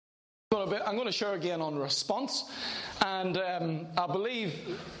I'm going to share again on response, and I believe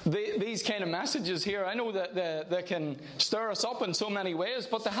these kind of messages here, I know that they can stir us up in so many ways,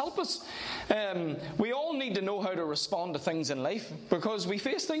 but to help us, we all need to know how to respond to things in life, because we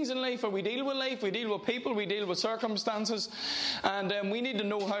face things in life, or we deal with people, we deal with circumstances, and we need to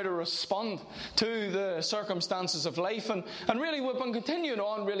know how to respond to the circumstances of life. And really we've been continuing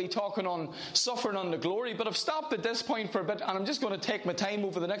on really talking on suffering unto glory, but I've stopped at this point for a bit, and I'm just going to take my time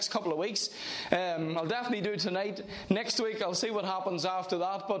over the next couple of weeks. I'll definitely do tonight. Next week I'll see what happens after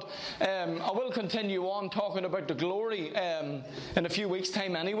that, but I will continue on talking about the glory in a few weeks'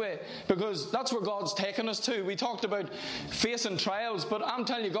 time anyway, because that's where God's taken us to. We talked about facing trials, but I'm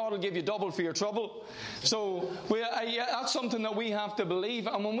telling you, God will give you double for your trouble. So that's something that we have to believe.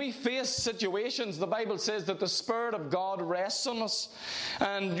 And when we face situations, the Bible says that the Spirit of God rests on us.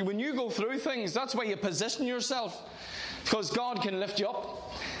 And when you go through things, that's why you position yourself, because God can lift you up.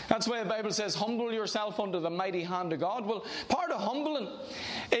 That's why the Bible says, humble yourself under the mighty hand of God. Well, part of humbling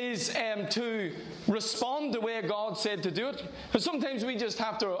is to respond the way God said to do it. But sometimes we just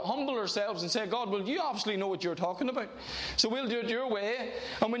have to humble ourselves and say, God, well, you obviously know what you're talking about, so we'll do it your way.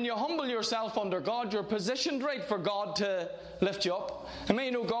 And when you humble yourself under God, you're positioned right for God to lift you up. I mean,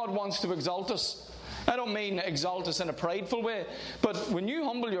 you know, God wants to exalt us. I don't mean exalt us in a prideful way, but when you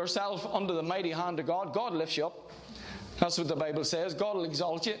humble yourself under the mighty hand of God, God lifts you up. That's what the Bible says. God will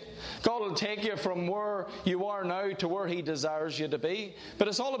exalt you. God will take you from where you are now to where He desires you to be. But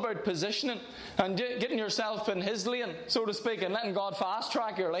it's all about positioning and getting yourself in His lane, so to speak, and letting God fast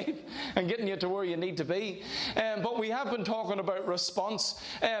track your life and getting you to where you need to be. But we have been talking about response.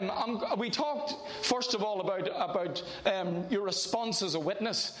 We talked first of all about your response as a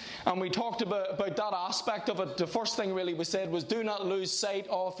witness, and we talked about that aspect of it. The first thing really we said was, do not lose sight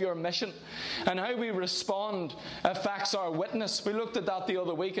of your mission, and how we respond affects our witness. We looked at that the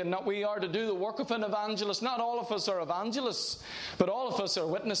other week, and that we are to do the work of an evangelist. Not all of us are evangelists, but all of us are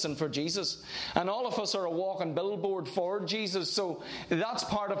witnessing for Jesus, and all of us are a walking billboard for Jesus. So that's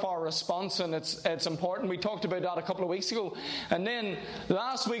part of our response, and it's important. We talked about that a couple of weeks ago. And then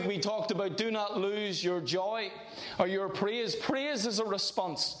last week we talked about do not lose your joy or your praise. Praise is a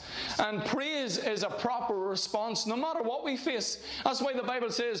response, and praise is a proper response no matter what we face. That's why the Bible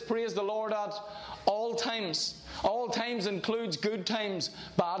says praise the Lord at all times. All times includes good times,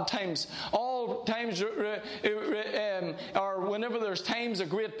 bad times. All times, or whenever there's times of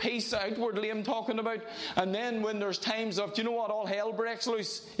great peace outwardly I'm talking about, and then when there's times of, do you know what, all hell breaks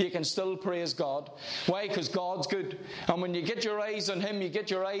loose, you can still praise God. Why? Because God's good. And when you get your eyes on Him, you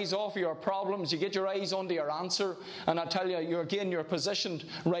get your eyes off your problems, you get your eyes onto your answer, and I tell you, you're positioned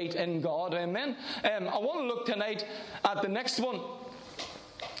right in God. Amen. I want to look tonight at the next one,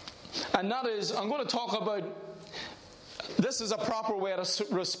 and that is, I'm going to talk about, this is a proper way to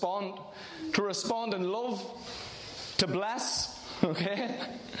respond. To respond in love, to bless, okay?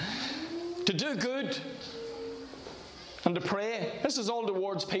 To do good, and to pray. This is all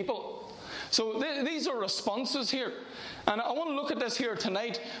towards people. So these are responses here. And I want to look at this here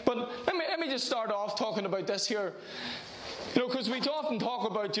tonight. But let me just start off talking about this here. You know, because we often talk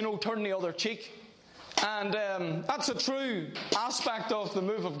about, you know, turning the other cheek. And that's a true aspect of the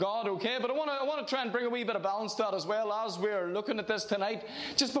move of God, okay? But I want to try and bring a wee bit of balance to that as well as we're looking at this tonight,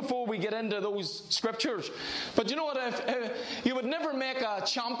 just before we get into those scriptures. But you know what? If you would never make a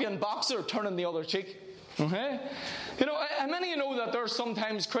champion boxer turning the other cheek, okay? You know, and many of you know that there are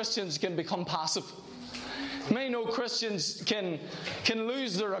sometimes Christians can become passive. Many know Christians can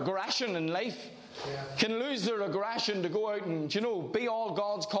lose their aggression in life. Can lose their aggression to go out and, you know, be all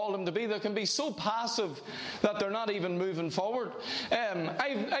God's called them to be. They can be so passive that they're not even moving forward.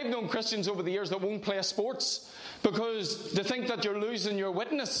 I've known Christians over the years that won't play sports because they think that you're losing your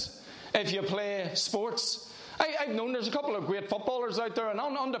witness if you play sports. I've known there's a couple of great footballers out there, and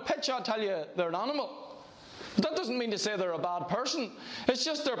on the pitch, I tell you, they're an animal. That doesn't mean to say they're a bad person. It's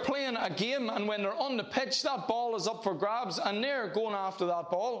just they're playing a game, and when they're on the pitch, that ball is up for grabs, and they're going after that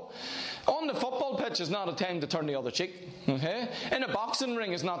ball. On the football pitch is not a time to turn the other cheek. Okay? In a boxing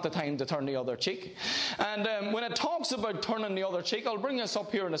ring is not the time to turn the other cheek. And when it talks about turning the other cheek, I'll bring this up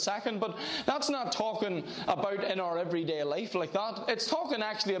here in a second, but that's not talking about in our everyday life like that. It's talking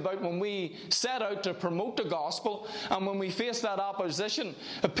actually about when we set out to promote the gospel, and when we face that opposition.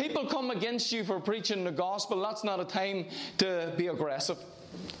 If people come against you for preaching the gospel, that's not a time to be aggressive.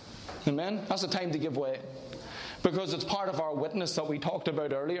 Amen? That's a time to give way. because it's part of our witness that we talked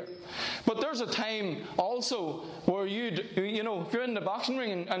about earlier. But there's a time also where if you're in the boxing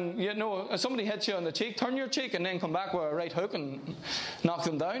ring and if somebody hits you on the cheek, turn your cheek and then come back with a right hook and knock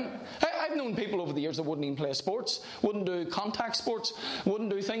them down. I've known people over the years that wouldn't even play sports, wouldn't do contact sports, wouldn't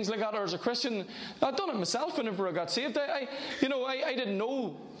do things like that. Or as a Christian, I've done it myself whenever I got saved. I didn't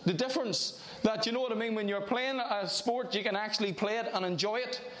know the difference that, you know what I mean, when you're playing a sport, you can actually play it and enjoy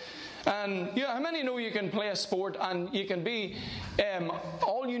it. And how many know you can play a sport and you can be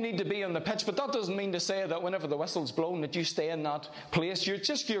all you need to be on the pitch, but that doesn't mean to say that whenever the whistle's blown that you stay in that place.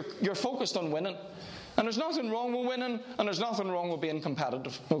 You're focused on winning. And there's nothing wrong with winning, and there's nothing wrong with being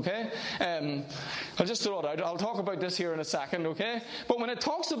competitive, okay? I'll just throw it out. I'll talk about this here in a second, okay? But when it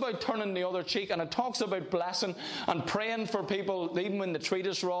talks about turning the other cheek, and it talks about blessing and praying for people, even when they treat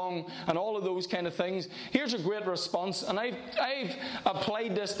us wrong, and all of those kind of things, here's a great response. And I've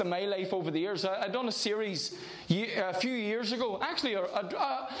applied this to my life over the years. I've done a series a few years ago. Actually,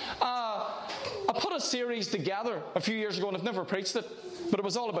 I put a series together a few years ago, and I've never preached it, but it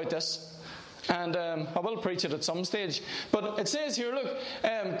was all about this. And I will preach it at some stage. But it says here, look,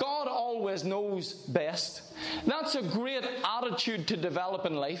 God always knows best. That's a great attitude to develop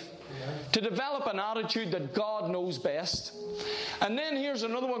in life. To develop an attitude that God knows best. And then here's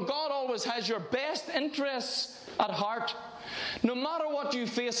another one. God always has your best interests at heart. No matter what you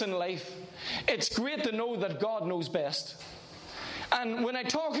face in life, it's great to know that God knows best. And when I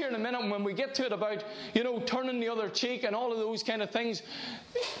talk here in a minute, when we get to it about, turning the other cheek and all of those kind of things,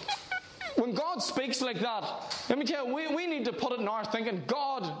 when God speaks like that, let me tell you, we need to put it in our thinking.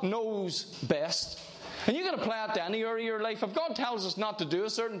 God knows best. And you're going to apply it to any area of your life. If God tells us not to do a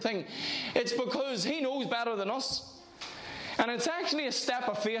certain thing, it's because He knows better than us. And it's actually a step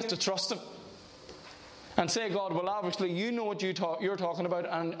of faith to trust Him. And say, God, well, obviously, you know what you're talking about,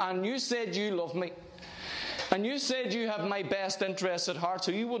 and you said you love me. And you said you have my best interests at heart,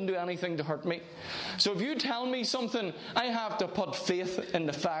 so you wouldn't do anything to hurt me. So if you tell me something, I have to put faith in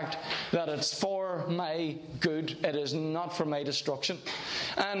the fact that it's for my good. It is not for my destruction.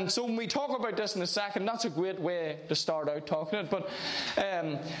 And so when we talk about this in a second, that's a great way to start out talking it. But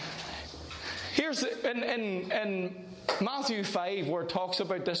here's in Matthew 5, where it talks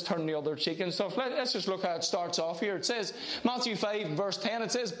about this turn the other cheek and stuff. Let's just look how it starts off here. It says, Matthew 5 verse 10,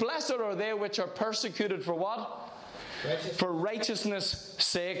 it says, blessed are they which are persecuted for what? For righteousness'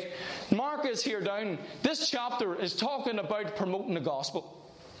 sake. Mark is here down. This chapter is talking about promoting the gospel.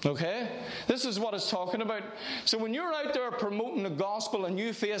 Okay? This is what it's talking about. So when you're out there promoting the gospel and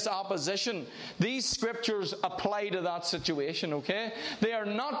you face opposition, these scriptures apply to that situation, okay? They are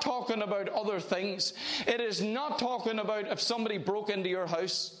not talking about other things. It is not talking about if somebody broke into your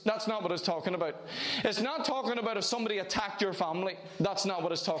house. That's not what it's talking about. It's not talking about if somebody attacked your family. That's not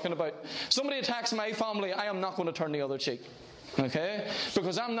what it's talking about. If somebody attacks my family, I am not going to turn the other cheek. Okay?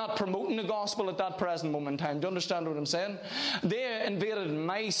 Because I'm not promoting the gospel at that present moment in time. Do you understand what I'm saying? They invaded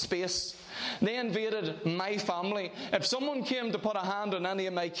my space. They invaded my family. If someone came to put a hand on any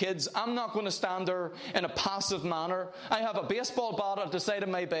of my kids, I'm not going to stand there in a passive manner. I have a baseball bat at the side of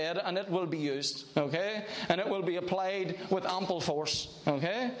my bed, and it will be used. Okay? And it will be applied with ample force.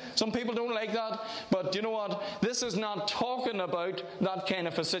 Okay? Some people don't like that, but you know what? This is not talking about that kind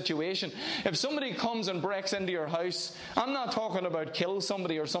of a situation. If somebody comes and breaks into your house, I'm not talking about kill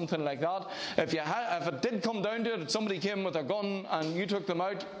somebody or something like that. If it did come down to it, if somebody came with a gun and you took them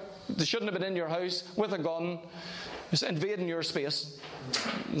out, they shouldn't have been in your house with a gun, just invading your space.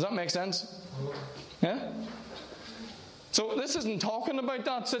 Does that make sense? Yeah? So this isn't talking about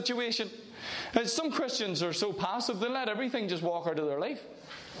that situation. Some Christians are so passive, they let everything just walk out of their life.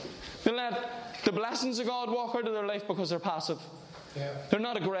 They let the blessings of God walk out of their life because they're passive. Yeah. They're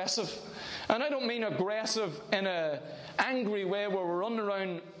not aggressive. And I don't mean aggressive in an angry way where we're running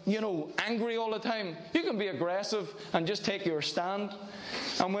around, angry all the time. You can be aggressive and just take your stand.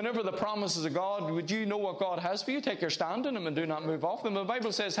 And whenever the promises of God, would you know what God has for you? Take your stand in them and do not move off them. The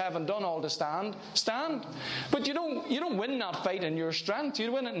Bible says, having done all to stand, stand. But you don't win that fight in your strength.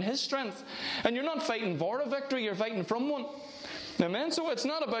 You win it in His strength. And you're not fighting for a victory, you're fighting from one. Amen. So it's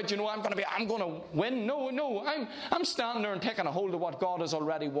not about, I'm going to win. No. I'm standing there and taking a hold of what God has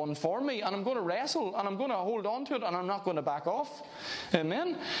already won for me, and I'm going to wrestle, and I'm going to hold on to it, and I'm not going to back off.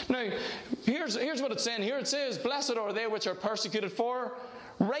 Amen. Now, here's what it's saying here. It says, blessed are they which are persecuted for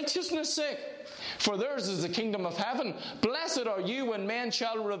righteousness' sake. For theirs is the kingdom of heaven. Blessed are you when men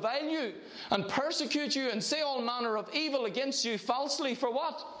shall revile you and persecute you and say all manner of evil against you falsely. For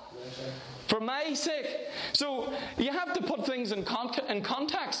what? For my sake. So you have to put things in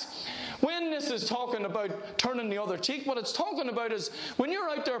context. When this is talking about turning the other cheek, what it's talking about is when you're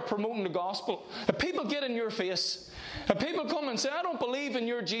out there promoting the gospel, if people get in your face, if people come and say, I don't believe in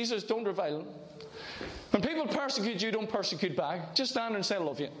your Jesus, don't revile them. When people persecute you, don't persecute back. Just stand and say, I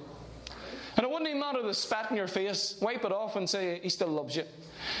love you. And it wouldn't even matter the spat in your face. Wipe it off and say, he still loves you.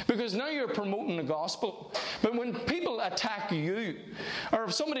 Because now you're promoting the gospel. But when people attack you, or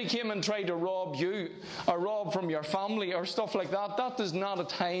if somebody came and tried to rob you, or rob from your family, or stuff like that, that is not a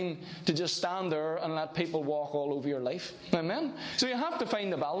time to just stand there and let people walk all over your life. Amen? So you have to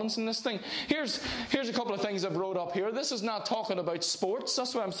find the balance in this thing. Here's a couple of things I've wrote up here. This is not talking about sports.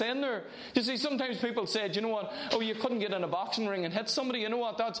 That's what I'm saying there. You see, sometimes people say, you know what? Oh, you couldn't get in a boxing ring and hit somebody. You know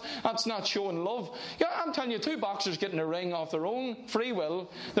what? That's not showing love. Yeah, I'm telling you, two boxers get in a ring off their own free will.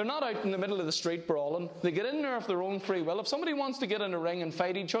 They're not out in the middle of the street brawling. They get in there of their own free will. If somebody wants to get in a ring and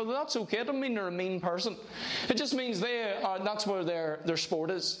fight each other, that's okay. It doesn't mean they're a mean person. It just means that's where their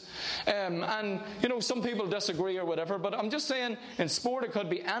sport is. And, you know, some people disagree or whatever, but I'm just saying, in sport it could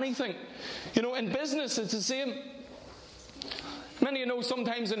be anything. You know, in business it's the same. Many of you know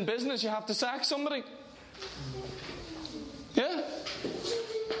sometimes in business you have to sack somebody. Yeah?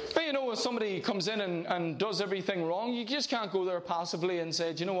 You know, if somebody comes in and does everything wrong, you just can't go there passively and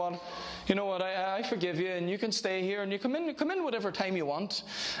say, you know what, I forgive you, and you can stay here, and you come in whatever time you want.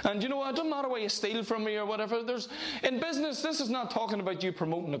 And you know what, it doesn't matter why you steal from me or whatever. In business, this is not talking about you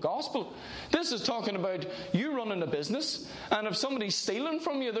promoting the gospel. This is talking about you running a business, and if somebody's stealing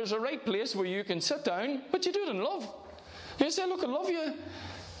from you, there's a right place where you can sit down, but you do it in love. You say, look, I love you.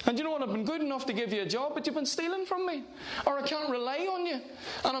 And you know what, I've been good enough to give you a job, but you've been stealing from me. Or I can't rely on you.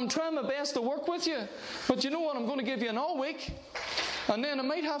 And I'm trying my best to work with you. But you know what, I'm going to give you an all week. And then I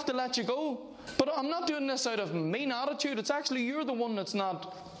might have to let you go. But I'm not doing this out of mean attitude. It's actually you're the one that's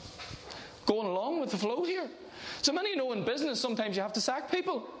not going along with the flow here. So many know in business sometimes you have to sack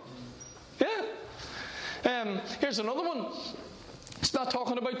people. Yeah. Here's another one. It's not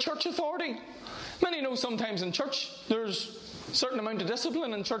talking about church authority. Many know sometimes in church there's a certain amount of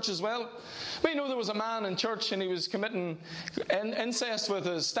discipline in church as well. We know there was a man in church and he was committing incest with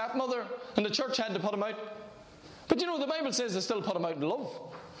his stepmother, and the church had to put him out. But you know, the Bible says they still put him out in love.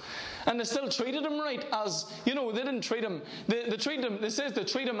 And they still treated him right, as, you know, they didn't treat him, they says they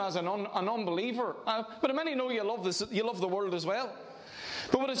treat him as an unbeliever. But many know you love the world as well.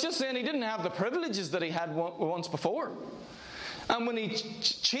 But what it's just saying, he didn't have the privileges that he had once before. And when he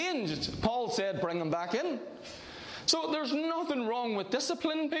changed, Paul said, bring him back in. So there's nothing wrong with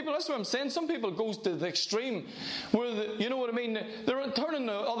disciplining people. That's what I'm saying. Some people go to the extreme where, you know what I mean, they're turning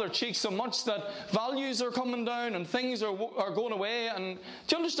the other cheek so much that values are coming down and things are going away. And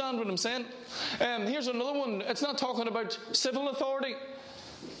do you understand what I'm saying? Here's another one. It's not talking about civil authority.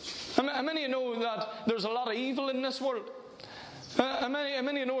 And many of you know that there's a lot of evil in this world. And many of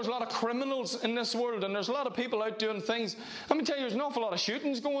you know there's a lot of criminals in this world, and there's a lot of people out doing things. Let me tell you, there's an awful lot of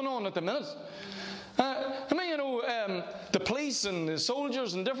shootings going on at the minute. The police and the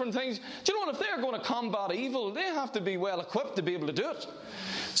soldiers and different things, do you know what, if they're going to combat evil, they have to be well equipped to be able to do it.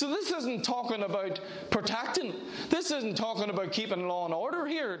 So this isn't talking about protecting. This isn't talking about keeping law and order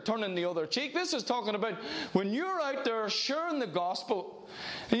here, turning the other cheek. This is talking about when you're out there sharing the gospel.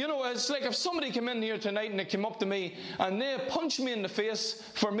 You know, it's like if somebody came in here tonight and they came up to me and they punched me in the face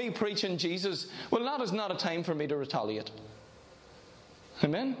for me preaching Jesus, well, that is not a time for me to retaliate.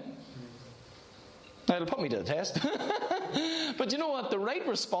 Amen? Now, it'll put me to the test. But you know what? The right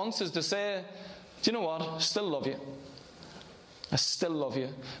response is to say, do you know what? I still love you. I still love you.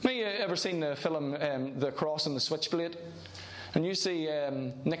 Have you ever seen the film The Cross and the Switchblade? And you see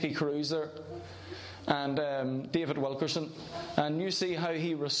Nicky Cruz there and David Wilkerson, and you see how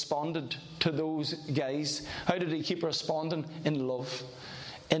he responded to those guys. How did he keep responding? In love.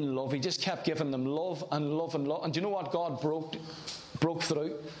 In love. He just kept giving them love and love and love. And do you know what? God broke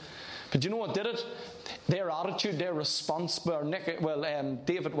through. But do you know what did it? Their attitude, their response,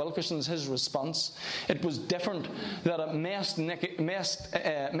 David Wilkerson's, his response, it was different. That it messed Nicky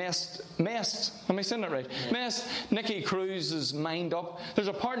Cruz's mind up. There's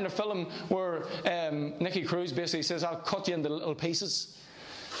a part in the film where Nicky Cruz basically says, I'll cut you into little pieces.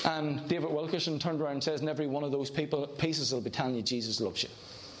 And David Wilkerson turned around and says, and every one of those pieces will be telling you Jesus loves you.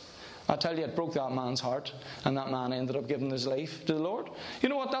 I tell you, it broke that man's heart, and that man ended up giving his life to the Lord. You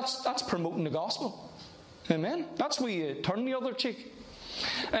know what? That's promoting the gospel. Amen. That's where you turn the other cheek.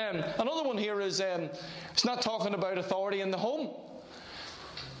 Another one here is it's not talking about authority in the home.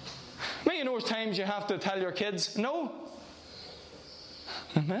 There's times you have to tell your kids no.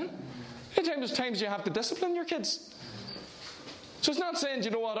 Amen? There's times you have to discipline your kids. So it's not saying,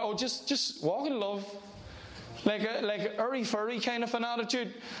 just walk in love. Like airy-furry kind of an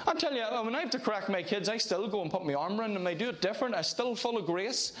attitude. I tell you, when I have to correct my kids, I still go and put my arm around them. I do it different. I'm still full of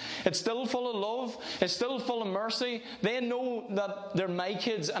grace. It's still full of love. It's still full of mercy. They know that they're my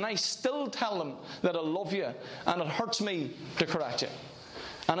kids, and I still tell them that I love you, and it hurts me to correct you.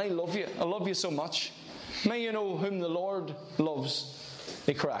 And I love you. I love you so much. May you know whom the Lord loves,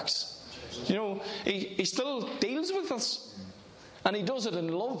 He corrects. He still deals with us, and He does it in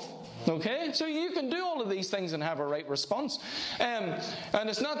love. Okay, so you can do all of these things and have a right response, and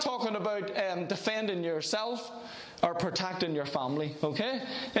it's not talking about defending yourself or protecting your family. Okay,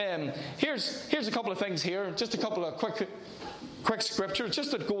 here's a couple of things here, just a couple of quick scriptures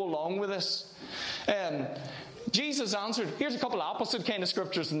just to go along with this. Jesus answered. Here's a couple of opposite kind of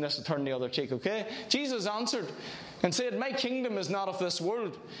scriptures in this to turn the other cheek. Okay, Jesus answered and said, "My kingdom is not of this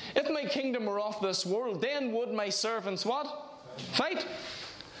world. If my kingdom were of this world, then would my servants what? Fight."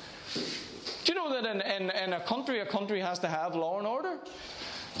 Do you know that in a country has to have law and order?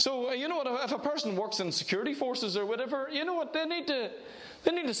 So if a person works in security forces or whatever, they need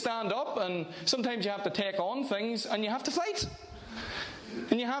to stand up, and sometimes you have to take on things, and you have to fight.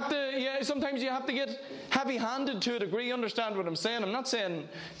 And sometimes you have to get heavy-handed to a degree. Understand what I'm saying? I'm not saying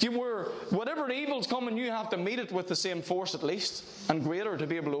whatever evil's coming, you have to meet it with the same force at least, and greater to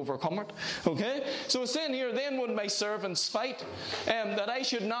be able to overcome it. Okay? So it's saying here, "Then would my servants fight, that I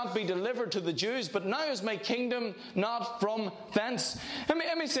should not be delivered to the Jews, but now is my kingdom not from thence."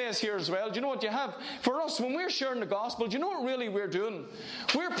 Let me say this here as well. Do you know what you have? For us, when we're sharing the gospel, do you know what really we're doing?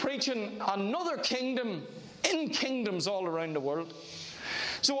 We're preaching another kingdom in kingdoms all around the world.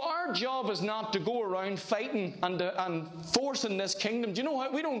 So our job is not to go around fighting and forcing this kingdom. Do you know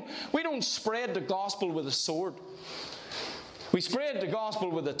what? We don't spread the gospel with a sword. We spread the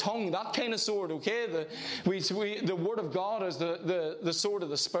gospel with a tongue, that kind of sword, okay? The word of God is the sword of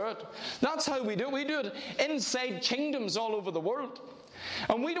the Spirit. That's how we do it. We do it inside kingdoms all over the world.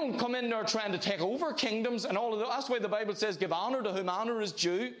 And we don't come in there trying to take over kingdoms and all of that. That's why the Bible says, "Give honor to whom honor is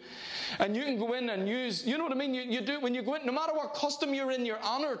due." And you can go in and use, you know what I mean? You do, when you go in, no matter what custom you're in, you're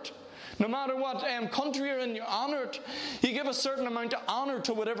honored. No matter what country you're in, you're honored. You give a certain amount of honor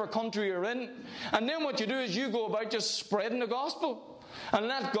to whatever country you're in. And then what you do is you go about just spreading the gospel. And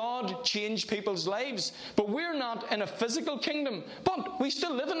let God change people's lives. But we're not in a physical kingdom. But we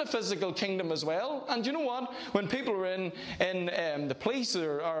still live in a physical kingdom as well. And you know what? When people are in the police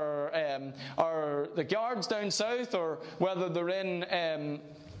or the guards down south, or whether they're in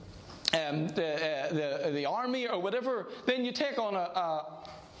the army or whatever, then you take on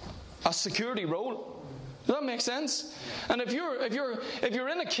a security role. Does that make sense? And if you're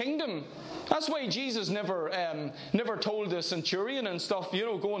in a kingdom, that's why Jesus never told the centurion and stuff,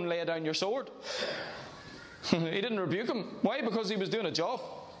 go and lay down your sword. He didn't rebuke him. Why? Because he was doing a job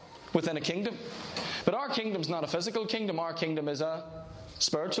within a kingdom. But our kingdom's not a physical kingdom. Our kingdom is a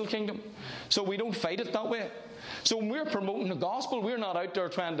spiritual kingdom. So we don't fight it that way. So when we're promoting the gospel, we're not out there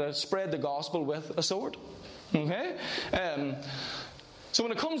trying to spread the gospel with a sword. Okay? So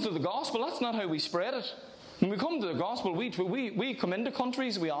when it comes to the gospel, that's not how we spread it. When we come to the gospel, we come into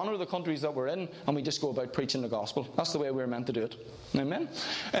countries, we honour the countries that we're in, and we just go about preaching the gospel. That's the way we're meant to do it. Amen?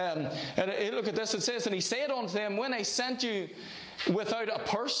 And look at this, it says, "And he said unto them, When I sent you without a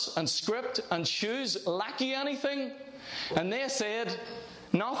purse and scrip and shoes, lack ye anything? And they said,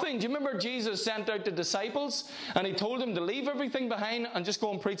 Nothing." Do you remember Jesus sent out the disciples and he told them to leave everything behind and just go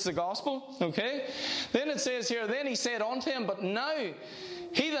and preach the gospel? Okay? Then it says here, "Then he said unto him, But now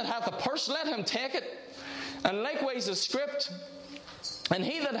he that hath a purse, let him take it, and likewise a scrip, and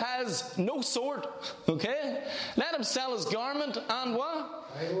he that has no sword, okay, let him sell his garment and what?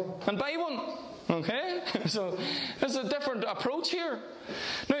 And buy one." Okay? So there's a different approach here.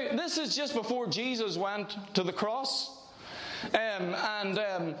 Now, this is just before Jesus went to the cross.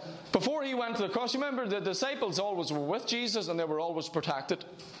 Before he went to the cross, you remember the disciples always were with Jesus and they were always protected.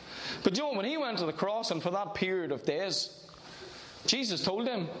 But when he went to the cross, and for that period of days, Jesus told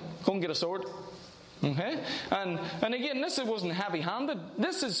them, "Go and get a sword." Okay? And again, this wasn't heavy-handed.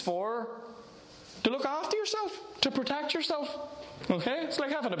 This is to look after yourself, to protect yourself. Okay? It's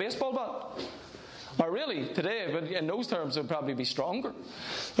like having a baseball bat. Or really, today, but in those terms, it would probably be stronger.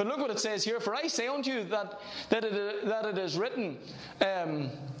 But look what it says here. "For I say unto you that it is written."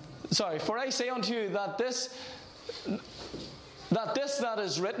 For I say unto you that this that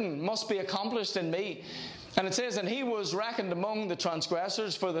is written must be accomplished in me. And it says, and he was reckoned among the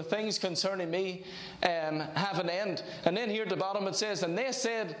transgressors, for the things concerning me have an end. And then here at the bottom it says, and they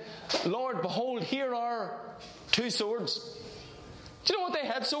said, Lord, behold, here are 2 swords. Do you know what? They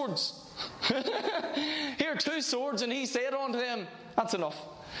had swords. Here are 2 swords, and he said unto them, that's enough.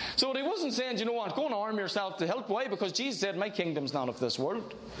 So he wasn't saying, you know what, go and arm yourself to help. Why? Because Jesus said, my kingdom's not of this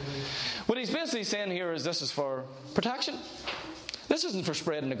world. What he's basically saying here is this is for protection. This isn't for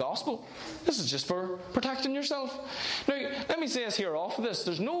spreading the gospel. This is just for protecting yourself. Now, let me say this here off of this.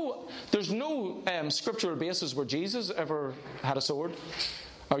 There's no scriptural basis where Jesus ever had a sword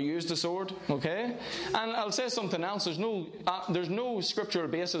or used a sword. Okay, and I'll say something else. There's no scriptural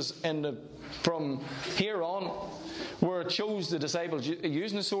basis from here on where it shows the disciples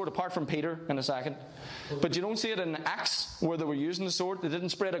using the sword, apart from Peter in a second. But you don't see it in Acts where they were using the sword. They didn't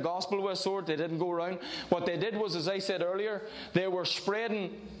spread a gospel with a sword. They didn't go around. What they did was, as I said earlier, they were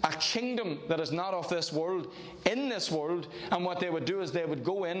spreading a kingdom that is not of this world in this world. And what they would do is they would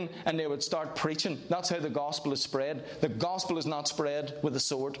go in and they would start preaching. That's how the gospel is spread. The gospel is not spread with a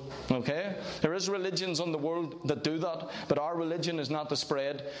sword. Okay? There is religions in the world that do that, but our religion is not to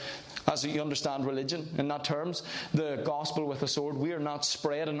spread, as you understand religion in that terms, the gospel with a sword. We are not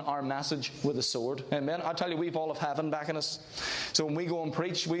spreading our message with a sword. Amen. I tell you, we've all of heaven backing us. So when we go and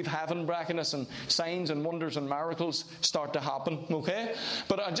preach, we've heaven backing us, and signs and wonders and miracles start to happen. Okay?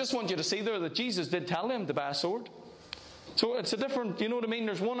 But I just want you to see there that Jesus did tell them to buy a sword. So it's a different, you know what I mean?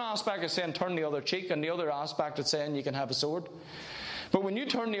 There's one aspect of saying turn the other cheek, and the other aspect of saying you can have a sword. But when you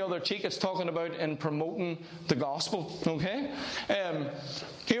turn the other cheek, it's talking about in promoting the gospel. Okay?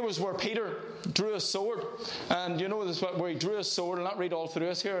 Here was where Peter drew his sword. And you know this where he drew his sword. I'll not read all through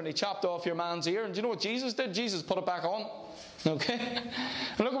this here. And he chopped off your man's ear. And do you know what Jesus did? Jesus put it back on. Okay?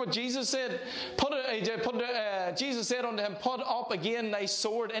 And look at what Jesus said. Jesus said unto him, put up again thy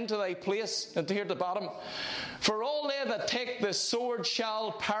sword into thy place. And here at the bottom. For all they that take the sword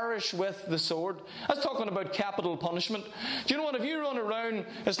shall perish with the sword. That's talking about capital punishment. Do you know what? If you run around,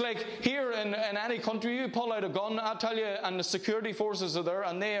 it's like here in any country, you pull out a gun, I tell you, and the security forces are there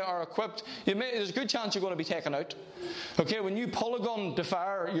and they are equipped, there's a good chance you're going to be taken out. Okay, when you pull a gun to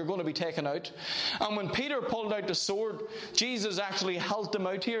fire, you're going to be taken out. And when Peter pulled out the sword, Jesus actually helped him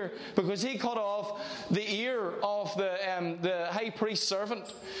out here because he cut off the ear of the high priest's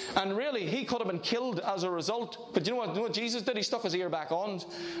servant. And really, he could have been killed as a result. But you know what Jesus did? He stuck his ear back on.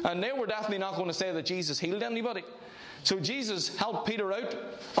 And they were definitely not going to say that Jesus healed anybody. So Jesus helped Peter out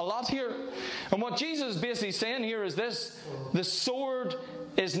a lot here. And what Jesus is basically saying here is this: the sword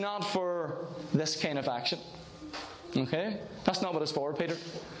is not for this kind of action. Okay? That's not what it's for, Peter.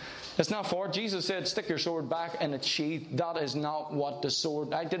 It's not for. Jesus said, stick your sword back in its sheath. That is not what the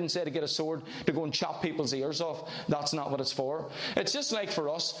sword. I didn't say to get a sword to go and chop people's ears off. That's not what it's for. It's just like for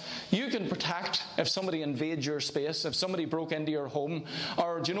us. You can protect if somebody invades your space, if somebody broke into your home,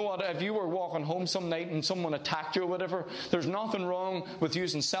 or do you know what? If you were walking home some night and someone attacked you or whatever, there's nothing wrong with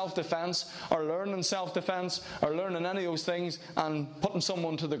using self-defense or learning self-defense or learning any of those things and putting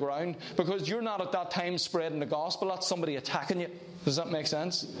someone to the ground, because you're not at that time spreading the gospel. That's somebody attacking you. Does that make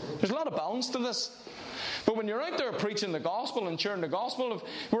sense? There's a lot of balance to this. But when you're out there preaching the gospel and sharing the gospel, if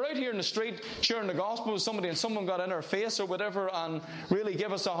we're out here in the street sharing the gospel with somebody and someone got in our face or whatever and really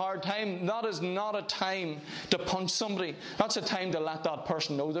give us a hard time, that is not a time to punch somebody. That's a time to let that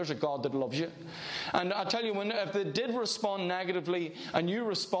person know there's a God that loves you. And I tell you, if they did respond negatively and you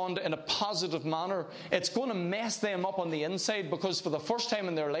respond in a positive manner, it's going to mess them up on the inside, because for the first time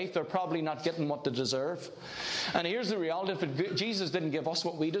in their life, they're probably not getting what they deserve. And here's the reality. If Jesus didn't give us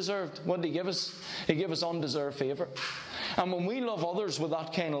what we deserved, what did he give us? He gave us undeserved favour. And when we love others with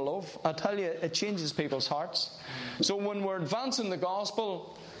that kind of love, I tell you, it changes people's hearts. So when we're advancing the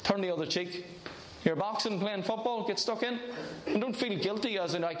gospel, turn the other cheek. You're boxing, playing football, get stuck in, and don't feel guilty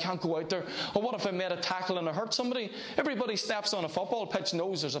as in I can't go out there. Or what if I made a tackle and I hurt somebody? Everybody steps on a football pitch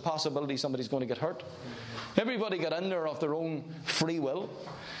knows there's a possibility somebody's going to get hurt. Everybody got in there of their own free will.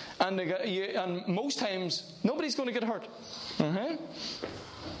 And most times, nobody's going to get hurt.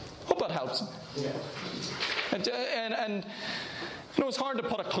 Hope that helps. Yeah. And you know, it's hard to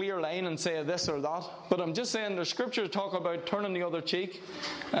put a clear line and say this or that, but I'm just saying there's scriptures talk about turning the other cheek,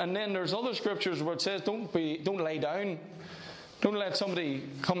 and then there's other scriptures where it says don't lay down. Don't let somebody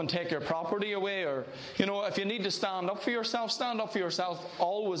come and take your property away. Or, you know, if you need to stand up for yourself, stand up for yourself,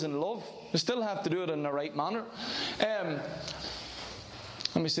 always in love. You still have to do it in the right manner. Let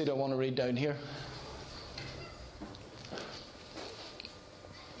me see what I want to read down here.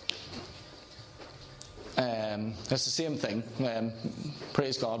 It's the same thing.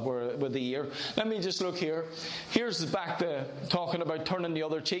 Praise God, with the ear. Let me just look here. Here's back to talking about turning the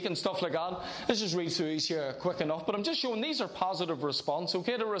other cheek and stuff like that. Let's just read through these here quick enough. But I'm just showing these are positive response.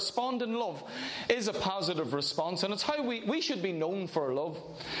 Okay, to respond in love is a positive response, and it's how we should be known for love.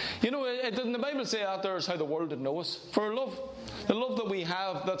 You know, doesn't the Bible say out there is how the world would know us? For love. The love that we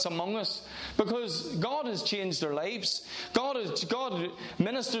have that's among us. Because God has changed their lives. God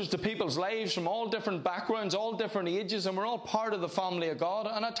ministers to people's lives from all different backgrounds, all different ages, and we're all part of the family of God.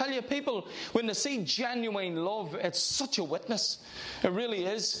 And I tell you, people, when they see genuine love, it's such a witness. It really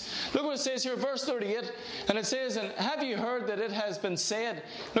is. Look what it says here, verse 38. And it says, and have you heard that it has been said,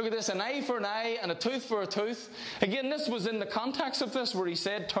 look at this, an eye for an eye and a tooth for a tooth. Again, this was in the context of this where he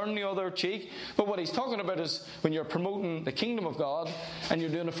said, turn the other cheek. But what he's talking about is when you're promoting the kingdom of God and you're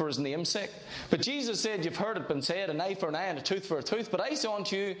doing it for his name's sake. But Jesus said, you've heard it been said, an eye for an eye and a tooth for a tooth. But I say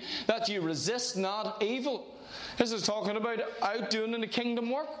unto you that you resist not evil. This is talking about outdoing in the kingdom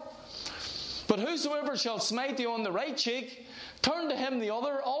work. But whosoever shall smite thee on the right cheek, turn to him the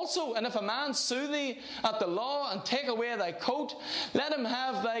other also. And if a man sue thee at the law and take away thy coat, let him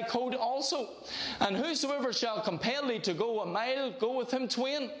have thy coat also. And whosoever shall compel thee to go a mile, go with him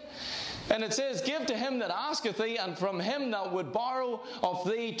twain. And it says, give to him that asketh thee, and from him that would borrow of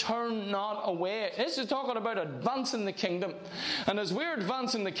thee, turn not away. This is talking about advancing the kingdom. And as we're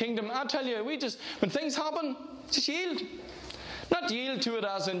advancing the kingdom, I tell you, when things happen, just yield. Not yield to it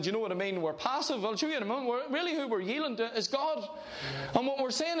as in, do you know what I mean? We're passive. I'll show you in a moment. Really who we're yielding to is God. And what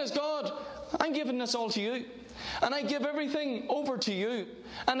we're saying is, God, I'm giving this all to you. And I give everything over to you.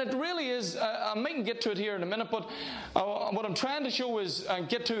 And it really is, I mightn't get to it here in a minute, but what I'm trying to show is,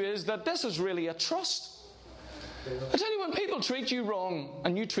 get to is that this is really a trust. I tell you, when people treat you wrong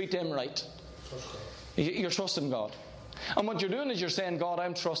and you treat them right, you're trusting God. And what you're doing is you're saying, God,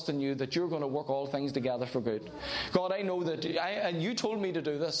 I'm trusting you that you're going to work all things together for good. God, I know that and you told me to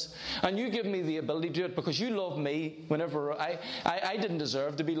do this. And you give me the ability to do it because you love me whenever I didn't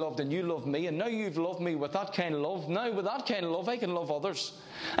deserve to be loved, and you love me. And now you've loved me with that kind of love. Now with that kind of love, I can love others.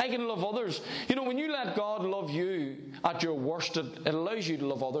 I can love others. You know, when you let God love you at your worst, it allows you to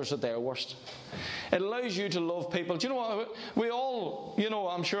love others at their worst. It allows you to love people. Do you know what? We all,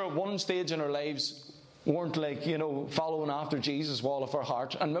 I'm sure at one stage in our lives, weren't following after Jesus with all of our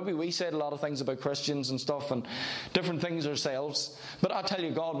heart. And maybe we said a lot of things about Christians and stuff and different things ourselves. But I tell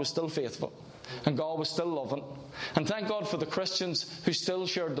you, God was still faithful. And God was still loving. And thank God for the Christians who still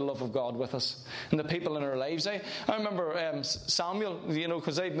shared the love of God with us and the people in our lives. I remember Samuel,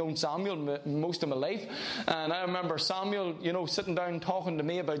 because I've known Samuel most of my life. And I remember Samuel, sitting down talking to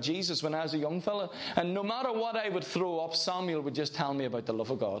me about Jesus when I was a young fella. And no matter what I would throw up, Samuel would just tell me about the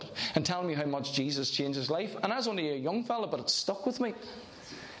love of God and tell me how much Jesus changed his life. And I was only a young fella, but it stuck with me.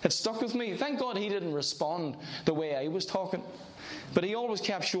 It stuck with me. Thank God he didn't respond the way I was talking. But he always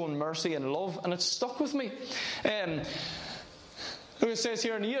kept showing mercy and love, and it stuck with me. It says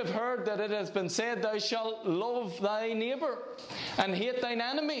here, and you have heard that it has been said, thou shalt love thy neighbour and hate thine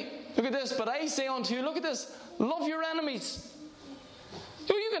enemy. Look at this. But I say unto you, look at this, love your enemies.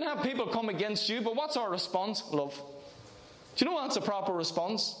 You can have people come against you, but what's our response? Love. Do you know what's a proper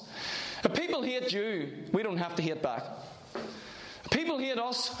response? If people hate you, we don't have to hate back. People hate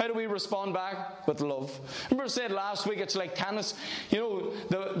us, how do we respond back? With love. Remember I said last week, it's like tennis.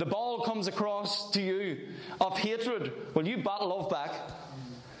 The ball comes across to you of hatred. Well, you battle love back.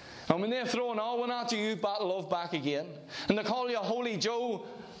 And when they're throwing all one at you, you battle love back again. And they call you a Holy Joe,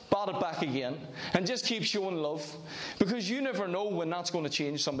 bat it back again. And just keep showing love. Because you never know when that's going to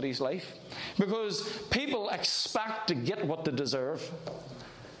change somebody's life. Because people expect to get what they deserve.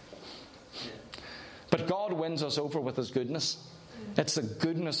 But God wins us over with his goodness. It's the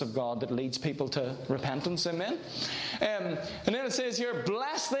goodness of God that leads people to repentance. Amen. And then it says here,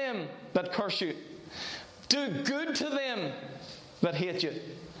 bless them that curse you. Do good to them that hate you.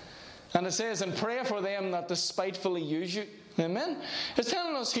 And it says, and pray for them that despitefully use you. Amen. It's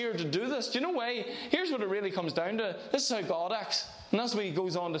telling us here to do this. Do you know why? Here's what it really comes down to. This is how God acts. And that's what he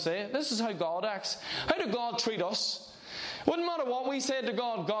goes on to say. This is how God acts. How did God treat us? It wouldn't matter what we said to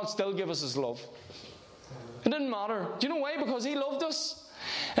God, God still gave us his love. It didn't matter. Do you know why? Because he loved us.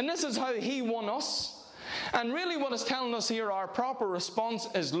 And this is how he won us. And really what it's telling us here, our proper response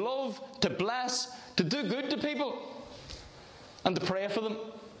is love, to bless, to do good to people, and to pray for them.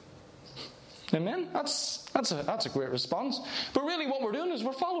 Amen? That's a great response. But really what we're doing is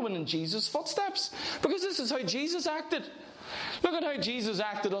we're following in Jesus' footsteps. Because this is how Jesus acted. Look at how Jesus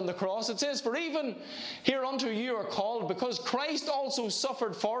acted on the cross. It says, for even hereunto you are called, because Christ also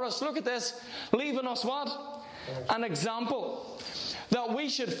suffered for us. Look at this. Leaving us what? An example. That we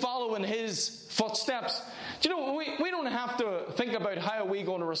should follow in his footsteps. Do you know, we don't have to think about how are we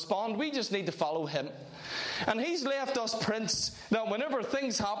going to respond. We just need to follow him. And he's left us prints that whenever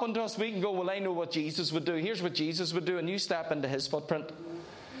things happen to us, we can go, well, I know what Jesus would do. Here's what Jesus would do, and you step into his footprint.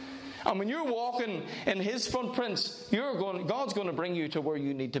 And when you're walking in his footprints, God's going to bring you to where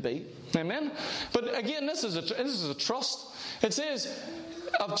you need to be. Amen? But again, this is a trust. It says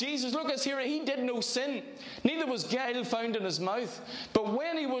of Jesus, look, it's here, he did no sin, neither was guile found in his mouth. But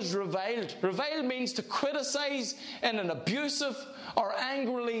when he was reviled means to criticize in an abusive or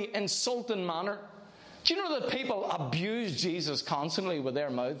angrily insulting manner. Do you know that people abuse Jesus constantly with their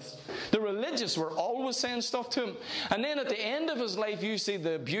mouths? The religious were always saying stuff to him. And then at the end of his life, you see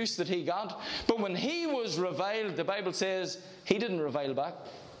the abuse that he got. But when he was reviled, the Bible says he didn't revile back.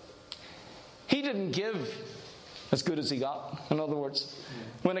 He didn't give as good as he got. In other words,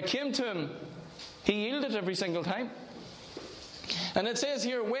 when it came to him, he yielded every single time. And it says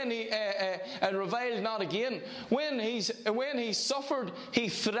here, when he reviled not again. When he suffered, he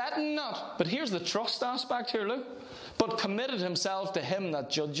threatened not. But here's the trust aspect here, look. But committed himself to him that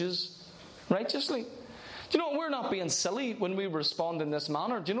judges righteously. Do you know, we're not being silly when we respond in this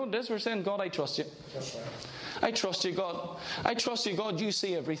manner. Do you know what it is? We're saying, God, I trust you. That's right. I trust you, God. I trust you, God. You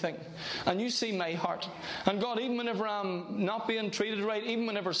see everything. And you see my heart. And God, even whenever I'm not being treated right, even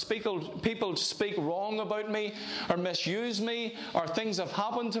whenever people speak wrong about me or misuse me, or things have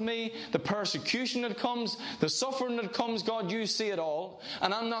happened to me, the persecution that comes, the suffering that comes, God, you see it all.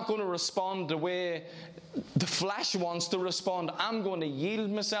 And I'm not going to respond the way the flesh wants to respond. I'm going to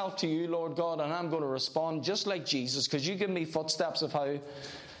yield myself to you, Lord God, and I'm going to respond just like Jesus, because you give me footsteps of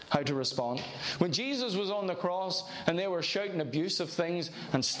how to respond. When Jesus was on the cross and they were shouting abusive things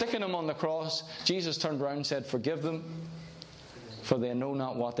and sticking him on the cross, Jesus turned around and said, forgive them, for they know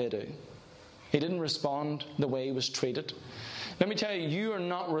not what they do. He didn't respond the way he was treated. Let me tell you, you are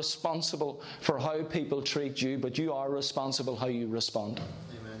not responsible for how people treat you, but you are responsible how you respond.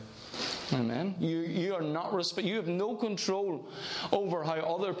 Amen. You are not you have no control over how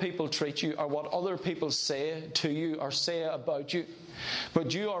other people treat you or what other people say to you or say about you.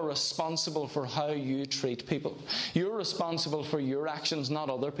 But you are responsible for how you treat people. You're responsible for your actions, not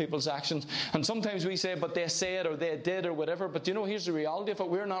other people's actions. And sometimes we say, but they said or they did or whatever. But you know, here's the reality of it.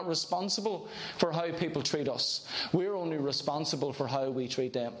 We're not responsible for how people treat us. We're only responsible for how we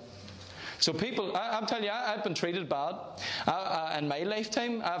treat them. So people, I'm telling you, I've been treated bad. In my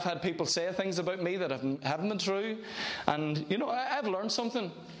lifetime, I've had people say things about me that haven't been true. And, you know, I've learned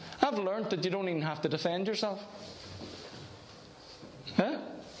something. I've learned that you don't even have to defend yourself. Huh?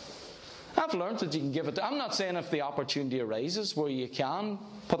 I've learned that you can give it. I'm not saying if the opportunity arises where you can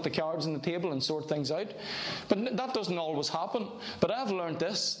put the cards on the table and sort things out. But that doesn't always happen. But I've learned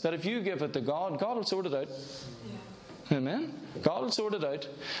this, that if you give it to God, God will sort it out. Amen. God will sort it out.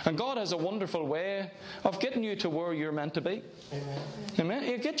 And God has a wonderful way of getting you to where you're meant to be. Amen.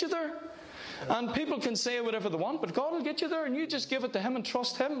 He'll get you there. And people can say whatever they want, but God will get you there, and you just give it to him and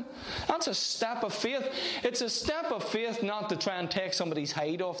trust him. That's a step of faith. It's a step of faith not to try and take somebody's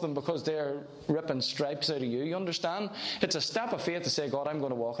hide off them because they're ripping stripes out of you. You understand? It's a step of faith to say, God, I'm going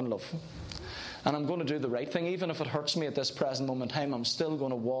to walk in love. And I'm going to do the right thing. Even if it hurts me at this present moment in time, I'm still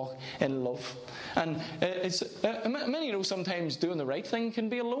going to walk in love. And many know sometimes doing the right thing can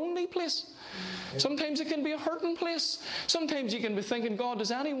be a lonely place. Sometimes it can be a hurting place. Sometimes you can be thinking, God,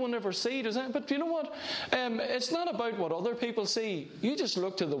 does anyone ever see? But you know what? It's not about what other people see. You just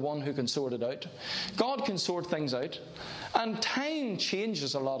look to the one who can sort it out. God can sort things out. And time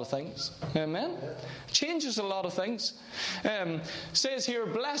changes a lot of things. Amen? Changes a lot of things. Says here,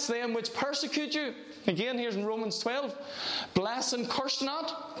 bless them which persecute you. Again, here's in Romans 12. Bless and curse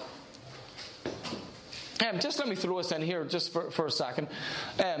not. Just let me throw this in here just for a second.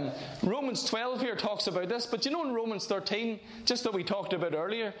 Romans 12 here talks about this. But you know in Romans 13, just that we talked about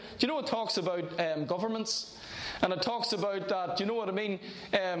earlier, do you know it talks about governments? And it talks about that, you know what I mean,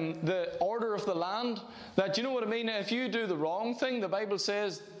 the order of the land. That, you know what I mean, if you do the wrong thing, the Bible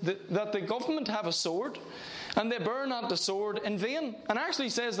says that the government have a sword, and they bear not the sword in vain. And actually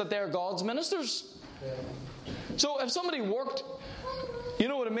says that they're God's ministers. Yeah. So if somebody worked, you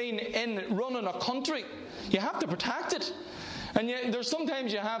know what I mean, in running a country, you have to protect it. And yet, there's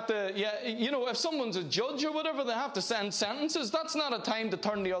sometimes you have to, you know, if someone's a judge or whatever, they have to send sentences. That's not a time to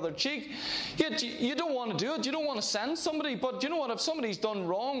turn the other cheek. You don't want to do it. You don't want to send somebody. But you know what? If somebody's done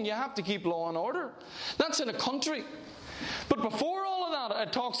wrong, you have to keep law and order. That's in a country. But before all of that,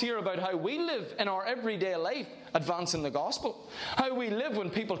 it talks here about how we live in our everyday life, advancing the gospel. How we live when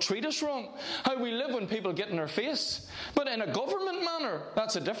people treat us wrong. How we live when people get in our face. But in a government manner,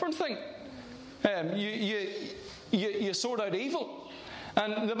 that's a different thing. You sort out evil.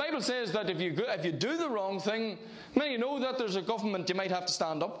 And the Bible says that if you do the wrong thing, now you know that there's a government, you might have to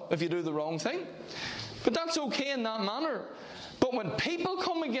stand up if you do the wrong thing. But that's okay in that manner. But when people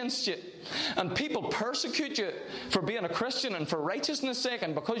come against you and people persecute you for being a Christian and for righteousness' sake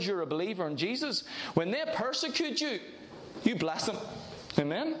and because you're a believer in Jesus, when they persecute you, you bless them.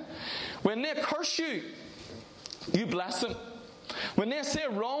 Amen? When they curse you, you bless them. When they say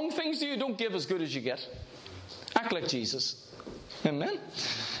wrong things to you, don't give as good as you get. Act like Jesus. Amen?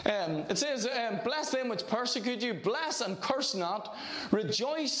 It says, bless them which persecute you, bless and curse not,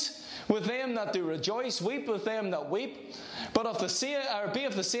 rejoice with them that do rejoice, weep with them that weep, but be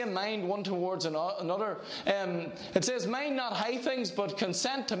of the same mind one towards another. It says, mind not high things, but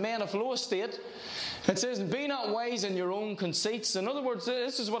consent to men of low estate. It says, be not wise in your own conceits. In other words,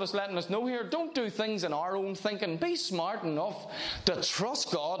 this is what it's letting us know here. Don't do things in our own thinking. Be smart enough to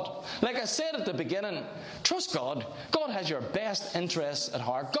trust God. Like I said at the beginning, trust God. God has your best interests at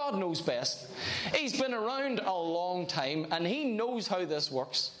heart. God knows best. He's been around a long time and He knows how this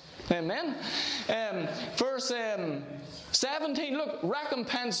works. Amen. Verse 17, look,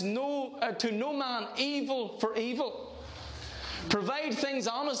 recompense to no man evil for evil. Provide things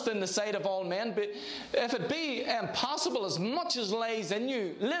honest in the sight of all men, but if it be possible, as much as lies in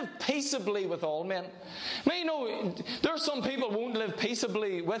you, live peaceably with all men. Now, you know, there are some people who won't live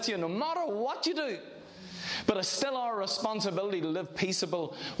peaceably with you no matter what you do. But it's still our responsibility to live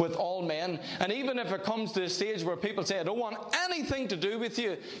peaceable with all men. And even if it comes to a stage where people say, I don't want anything to do with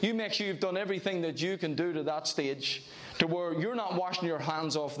you, you make sure you've done everything that you can do to that stage, to where you're not washing your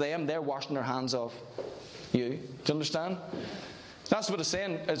hands off them, they're washing their hands off you. Do you understand? That's what it's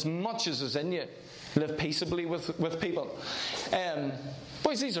saying. As much as is in you, live peaceably with people.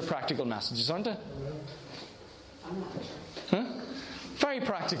 Boys, these are practical messages, aren't they? Huh? Very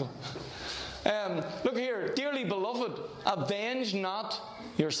practical. Look here, dearly beloved, avenge not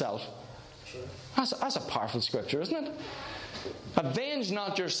yourself. That's a powerful scripture, isn't it? Avenge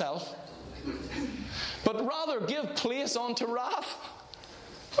not yourself, but rather give place unto wrath.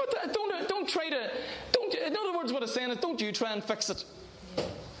 Don't try to. In other words, what it's saying is, don't you try and fix it.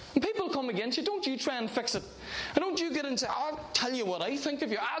 When people come against you, don't you try and fix it. And don't you get and say, I'll tell you what I think of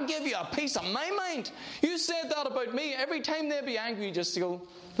you. I'll give you a piece of my mind. You said that about me. Every time they be angry, you just go,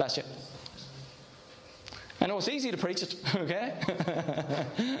 bless you. I know it's easy to preach it, okay?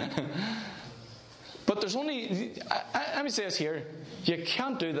 But there's only, let me say this here, you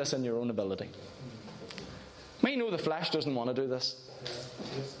can't do this in your own ability. You know the flesh doesn't want to do this.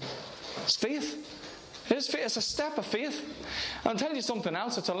 It's faith. It's a step of faith. I'll tell you something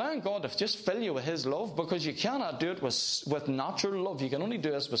else. It's allowing God to just fill you with His love, because you cannot do it with natural love. You can only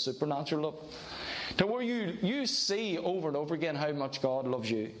do this with supernatural love. To where you see over and over again how much God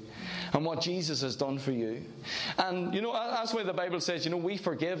loves you and what Jesus has done for you. And, you know, that's why the Bible says, you know, we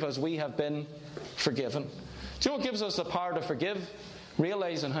forgive as we have been forgiven. Do you know what gives us the power to forgive?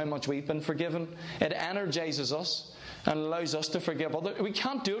 Realizing how much we've been forgiven. It energizes us and allows us to forgive others. We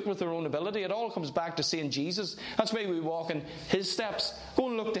can't do it with our own ability. It all comes back to seeing Jesus. That's why we walk in His steps. Go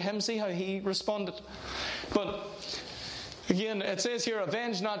and look to Him, see how He responded. But again, it says here,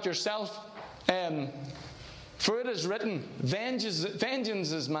 avenge not yourself. For it is written,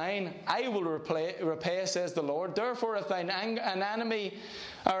 vengeance is mine, I will repay, says the Lord. Therefore, if thine enemy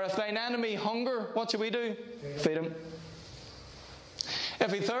hunger, what should we do? Feed him.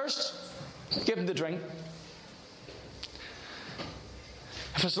 If he thirst, give him the drink.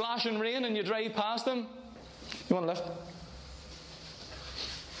 If it's lashing rain and you drive past him, you want a lift?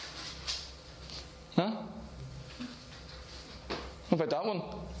 Huh? What about that one?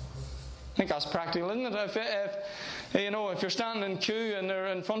 I think that's practical, isn't it? If you're standing in queue and they're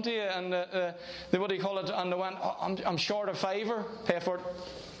in front of you and they what do you call it? And they went, I'm short a $5, pay for it.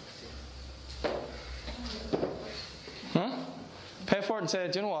 Huh? Pay for it and say,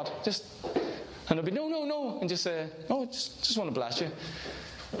 do you know what? And they'll be no, and just say, just want to bless you.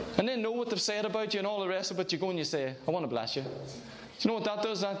 And they know what they've said about you and all the rest of it. You go and you say, I want to bless you. Do you know what that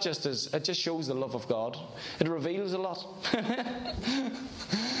does? It just shows the love of God. It reveals a lot.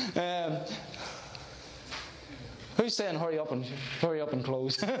 Who's saying hurry up and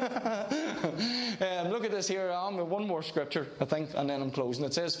close? Look at this here. One more scripture, I think, and then I'm closing.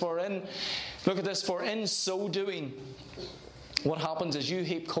 It says, for in so doing, what happens is you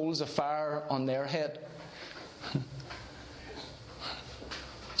heap coals of fire on their head.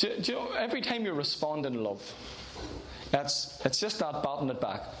 Do you know, every time you respond in love, it's just that batting it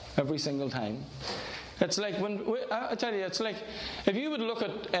back every single time. It's like I tell you, it's like if you would look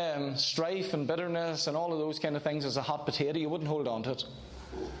at strife and bitterness and all of those kind of things as a hot potato, you wouldn't hold on to it.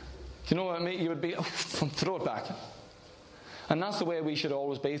 Do you know what I mean? You would be, throw it back. And that's the way we should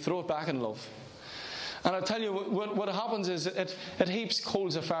always be. Throw it back in love. And I'll tell you, what happens is it heaps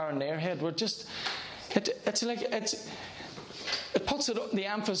coals of fire in their head. We're just, it puts the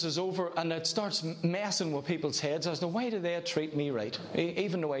emphasis over, and it starts messing with people's heads as to why do they treat me right,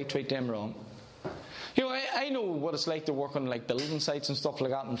 even though I treat them wrong. You know, I know what it's like to work on like building sites and stuff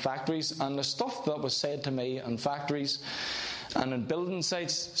like that in factories, and the stuff that was said to me in factories and in building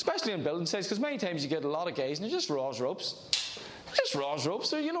sites, especially in building sites, because many times you get a lot of guys and they're just raw as ropes. Just raw as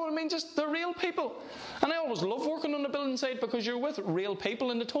ropes. You know what I mean? Just they're real people. And I always love working on the building site because you're with real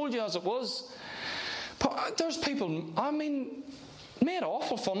people, and they told you as it was. But there's people, I mean, made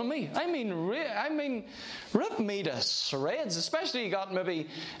awful fun of me. I mean, ripped me to shreds. Especially you got maybe,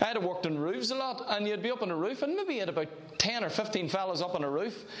 I'd have worked on roofs a lot, and you'd be up on a roof, and maybe you had about 10 or 15 fellas up on a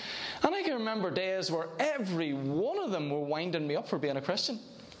roof. And I can remember days where every one of them were winding me up for being a Christian,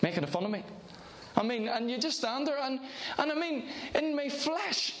 making fun of me. I mean, and you just stand there, and I mean, in my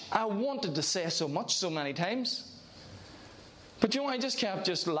flesh, I wanted to say so much, so many times. But you know, I just kept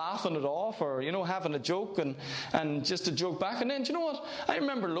just laughing it off, or, you know, having a joke and just a joke back. And then, do you know what? I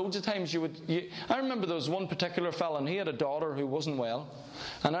remember loads of times I remember there was one particular fella, and he had a daughter who wasn't well.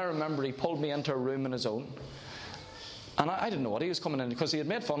 And I remember he pulled me into a room on his own. And I didn't know what he was coming in, because he had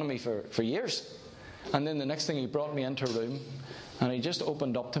made fun of me for years. And then the next thing, he brought me into a room, and he just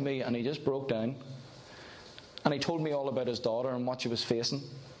opened up to me, and he just broke down. And he told me all about his daughter and what she was facing.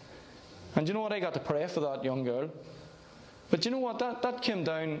 And you know what? I got to pray for that young girl. But you know what? That came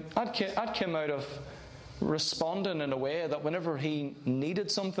down, that came out of responding in a way that whenever he needed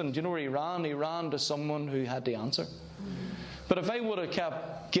something, do you know where he ran? He ran to someone who had the answer. But if I would have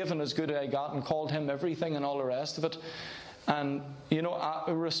kept giving as good as I got and called him everything and all the rest of it, and, you know, I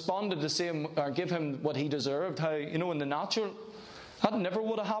responded to say him, or give him what he deserved, how, you know, in the natural, that never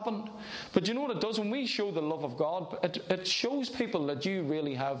would have happened. But you know what it does? When we show the love of God, it shows people that you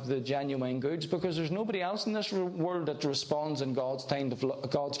really have the genuine goods, because there's nobody else in this world that responds in God's kind of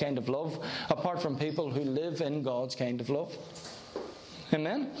love, apart from people who live in God's kind of love.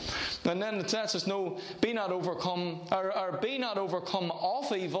 Amen? And then it says us, no, be not overcome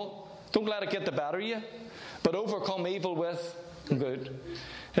of evil. Don't let it get the better of you, but overcome evil with good.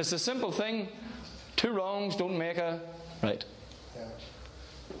 It's a simple thing. Two wrongs don't make a right.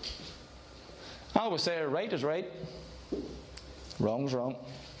 I always say right is right, wrong is wrong.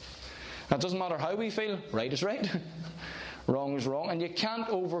 It doesn't matter how we feel, right is right, wrong is wrong. And you can't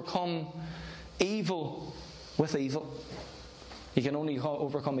overcome evil with evil. You can only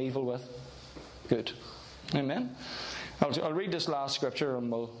overcome evil with good. Amen? I'll read this last scripture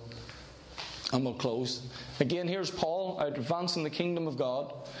and we'll close. Again, here's Paul advancing the kingdom of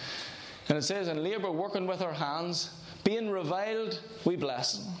God. And it says, in labour working with our hands, being reviled, we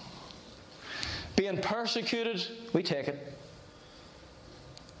bless. Being persecuted, we take it.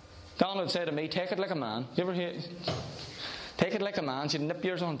 Don would say to me, take it like a man. You ever hear? Take it like a man. She'd nip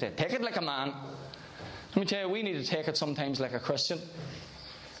yours on it. Take it like a man. Let me tell you, we need to take it sometimes like a Christian.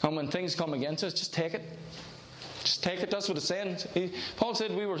 And when things come against us, just take it. Just take it. That's what it's saying. Paul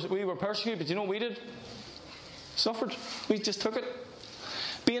said we were persecuted, but you know what we did? Suffered. We just took it.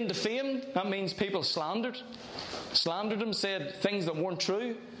 Being defamed, that means people slandered him, said things that weren't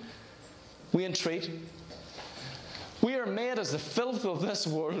true. We entreat. We are made as the filth of this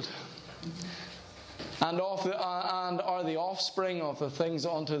world, and are the offspring of the things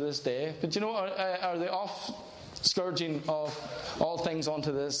unto this day. But you know, are the offscourging of all things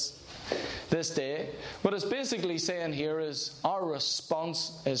unto this day. What it's basically saying here is our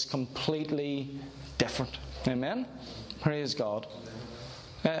response is completely different. Amen? Praise God.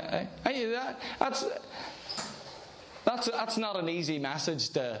 That's not an easy message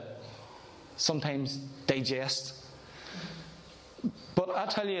to sometimes digest. But I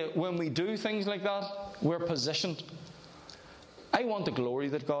tell you, when we do things like that, we're positioned. I want the glory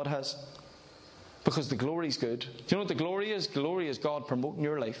that God has, because the glory is good. Do you know what the glory is? Glory is God promoting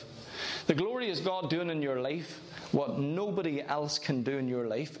your life. The glory is God doing in your life what nobody else can do in your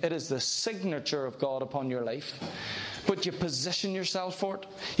life. It is the signature of God upon your life. But you position yourself for it.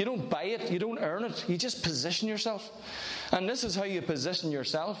 You don't buy it. You don't earn it. You just position yourself. And this is how you position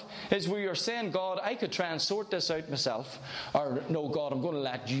yourself, is where you're saying, God, I could try and sort this out myself. Or, no, God, I'm going to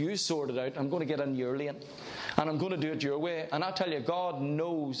let you sort it out. I'm going to get in your lane. And I'm going to do it your way. And I tell you, God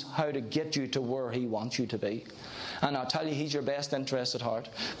knows how to get you to where He wants you to be. And I'll tell you, He's your best interest at heart.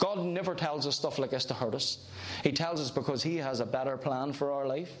 God never tells us stuff like this to hurt us. He tells us because He has a better plan for our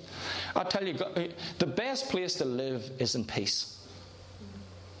life. I'll tell you, the best place to live is in peace.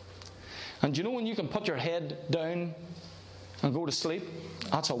 And you know when you can put your head down and go to sleep,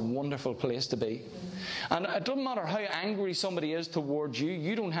 that's a wonderful place to be. And it doesn't matter how angry somebody is towards you,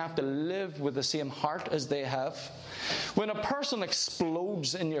 you don't have to live with the same heart as they have. When a person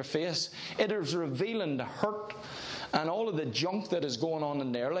explodes in your face, it is revealing the hurt and all of the junk that is going on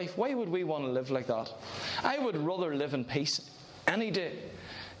in their life. Why would we want to live like that? I would rather live in peace any day.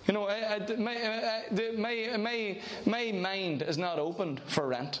 You know, my mind is not opened for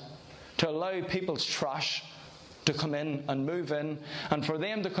rent to allow people's trash to come in and move in, and for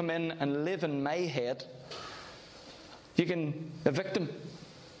them to come in and live in my head. You can evict them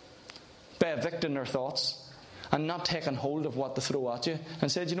by evicting their thoughts and not taking hold of what they throw at you,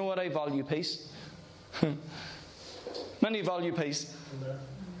 and said, you know what, I value peace. Many value peace.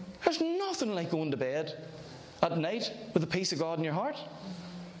 There's nothing like going to bed at night with the peace of God in your heart.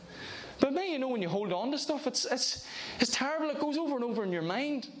 But man, you know, when you hold on to stuff, it's terrible. It goes over and over in your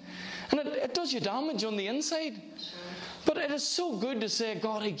mind, and it does you damage on the inside. But it is so good to say,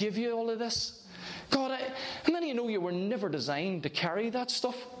 God, I give you all of this. God, how many of you know you were never designed to carry that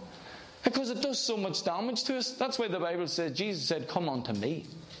stuff? Because it does so much damage to us. That's why the Bible says, Jesus said, come unto me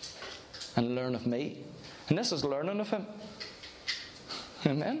and learn of me. And this is learning of him.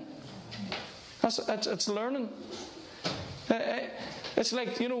 Amen? It's learning. It's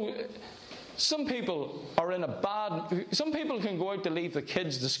like, you know, some people can go out to leave the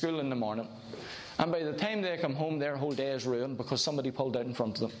kids to school in the morning, and by the time they come home, their whole day is ruined because somebody pulled out in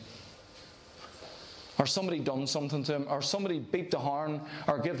front of them, or somebody done something to them, or somebody beat the horn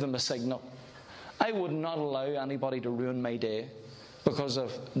or give them a signal. I would not allow anybody to ruin my day because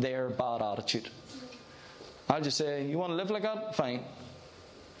of their bad attitude. I'll just say, you want to live like that? Fine.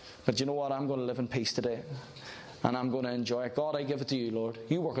 But you know what? I'm going to live in peace today. And I'm going to enjoy it. God, I give it to you, Lord.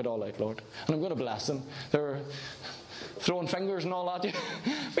 You work it all out, Lord. And I'm going to bless them. They're throwing fingers and all at you.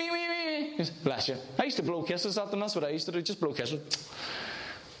 Bless you. I used to blow kisses at them. That's what I used to do. Just blow kisses.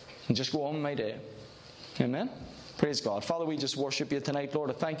 And just go on my day. Amen? Praise God. Father, we just worship you tonight,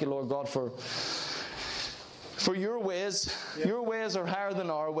 Lord. I thank you, Lord God, for your ways. Yeah. Your ways are higher than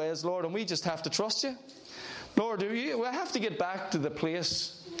our ways, Lord. And we just have to trust you. Lord, we have to get back to the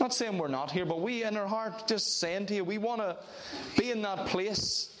place, not saying we're not here, but we in our heart just saying to you, we want to be in that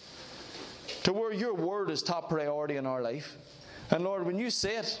place to where your word is top priority in our life. And Lord, when you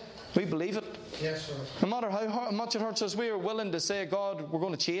say it, we believe it. Yes, sir. No matter how much it hurts us, we are willing to say, God, we're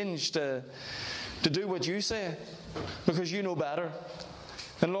going to change to do what you say, because you know better.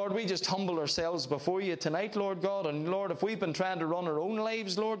 And Lord, we just humble ourselves before you tonight, Lord God. And Lord, if we've been trying to run our own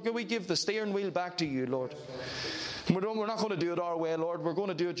lives, Lord, we give the steering wheel back to you, Lord. And we're not going to do it our way, Lord. We're going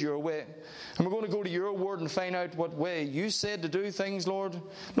to do it your way. And we're going to go to your word and find out what way you said to do things, Lord.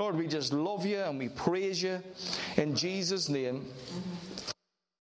 Lord, we just love you and we praise you in Jesus' name.